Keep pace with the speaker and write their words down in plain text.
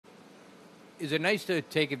Is it nice to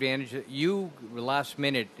take advantage of you last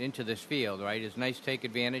minute into this field, right? It's nice to take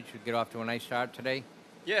advantage to get off to a nice start today?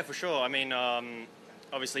 Yeah, for sure. I mean,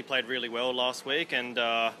 obviously played really well last week, and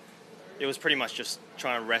it was pretty much just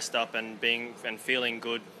trying to rest up and feeling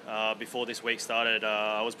good before this week started.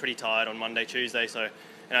 I was pretty tired on Monday, Tuesday,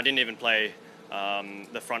 and I didn't even play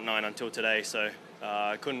the front nine until today, so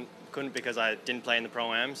I couldn't because I didn't play in the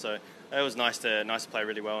Pro-Am. So it was nice to play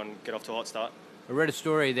really well and get off to a hot start. I read a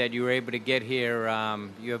story that you were able to get here.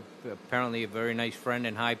 You have apparently a very nice friend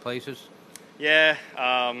in high places. Yeah,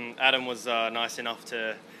 Adam was nice enough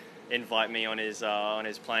to invite me on his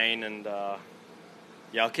plane, and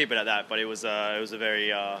yeah, I'll keep it at that. But it was a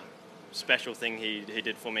very special thing he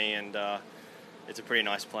did for me, and it's a pretty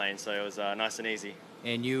nice plane, so it was nice and easy.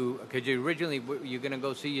 And because you originally, you're going to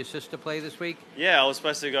go see your sister play this week? Yeah, I was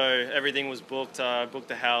supposed to go. Everything was booked. Booked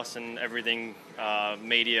the house and everything,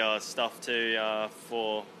 media stuff too,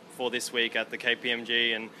 for this week at the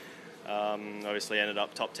KPMG, and obviously ended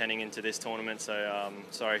up top 10ing into this tournament. So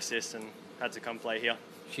sorry, sis, and had to come play here.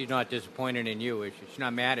 She's not disappointed in you, is she? She's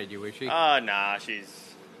not mad at you, is she? Nah,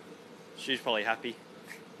 she's probably happy.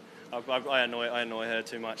 I annoy her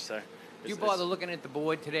too much, so. Do you bother looking at the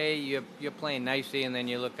board today? You're playing nicely, and then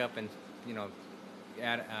you look up and, you know,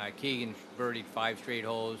 Keegan birdied 5 straight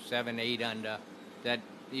holes, 7, 8 under. That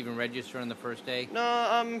even register on the first day?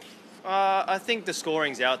 No, I think the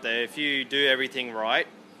scoring's out there. If you do everything right,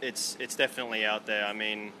 it's definitely out there. I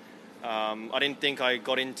mean, I didn't think I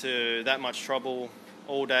got into that much trouble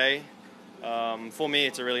all day. For me,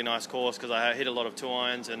 it's a really nice course because I hit a lot of 2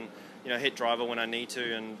 irons and, you know, hit driver when I need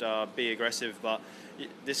to and be aggressive. But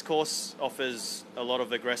this course offers a lot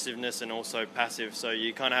of aggressiveness and also passive, so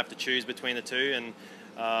you kind of have to choose between the two.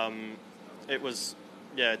 And it was,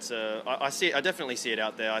 yeah, I definitely see it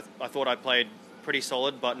out there. I thought I played pretty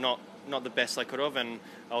solid, but not the best I could have, and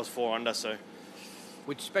I was 4 under. So,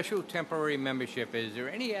 with special temporary membership, is there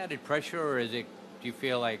any added pressure, or do you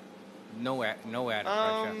feel like no added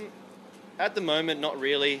pressure? At the moment, not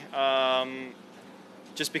really.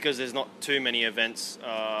 Just because there's not too many events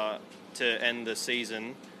to end the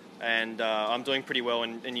season, and I'm doing pretty well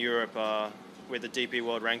in Europe with the DP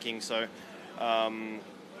World Ranking. So all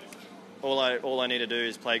I need to do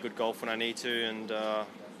is play good golf when I need to, and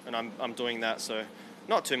I'm doing that. So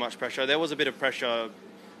not too much pressure. There was a bit of pressure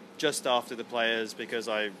just after the Players because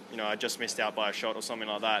I just missed out by a shot or something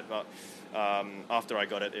like that. But after I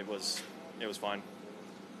got it, it was fine.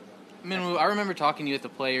 Minwoo, I remember talking to you at the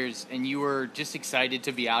Players, and you were just excited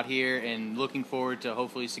to be out here and looking forward to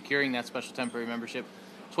hopefully securing that special temporary membership.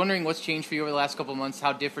 I was wondering what's changed for you over the last couple of months,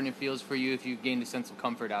 how different it feels for you if you've gained a sense of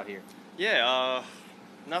comfort out here. Yeah,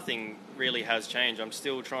 nothing really has changed. I'm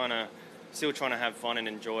still trying to have fun and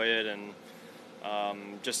enjoy it, and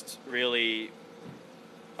just really,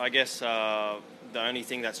 I guess the only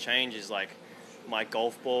thing that's changed is like my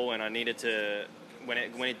golf ball, and I needed to. When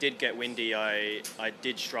it did get windy, I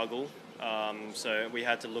did struggle, so we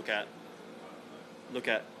had to look at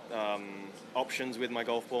options with my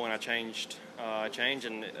golf ball, and I changed,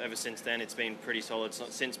 and ever since then it's been pretty solid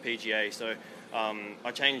since PGA. So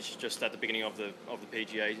I changed just at the beginning of the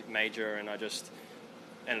PGA major, and I just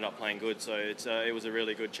ended up playing good. So it was a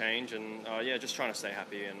really good change, and yeah, just trying to stay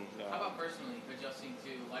happy. And how about personally adjusting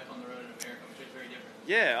to life on the road in America, which is very different?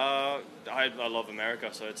 Yeah, I love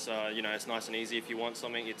America, so it's it's nice and easy. If you want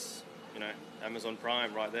something, it's Amazon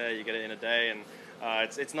Prime right there. You get it in a day, and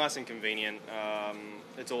it's nice and convenient.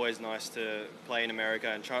 It's always nice to play in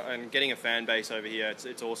America and getting a fan base over here.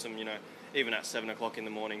 It's awesome. Even at 7 o'clock in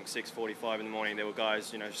the morning, 6:45 in the morning, there were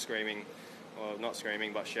guys screaming, well, not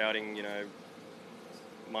screaming, but shouting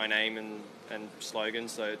my name and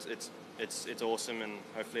slogans. So it's awesome, and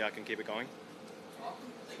hopefully I can keep it going.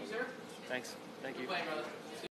 Awesome. Thank you, sir. Thanks. Thank you. Good playing, brother.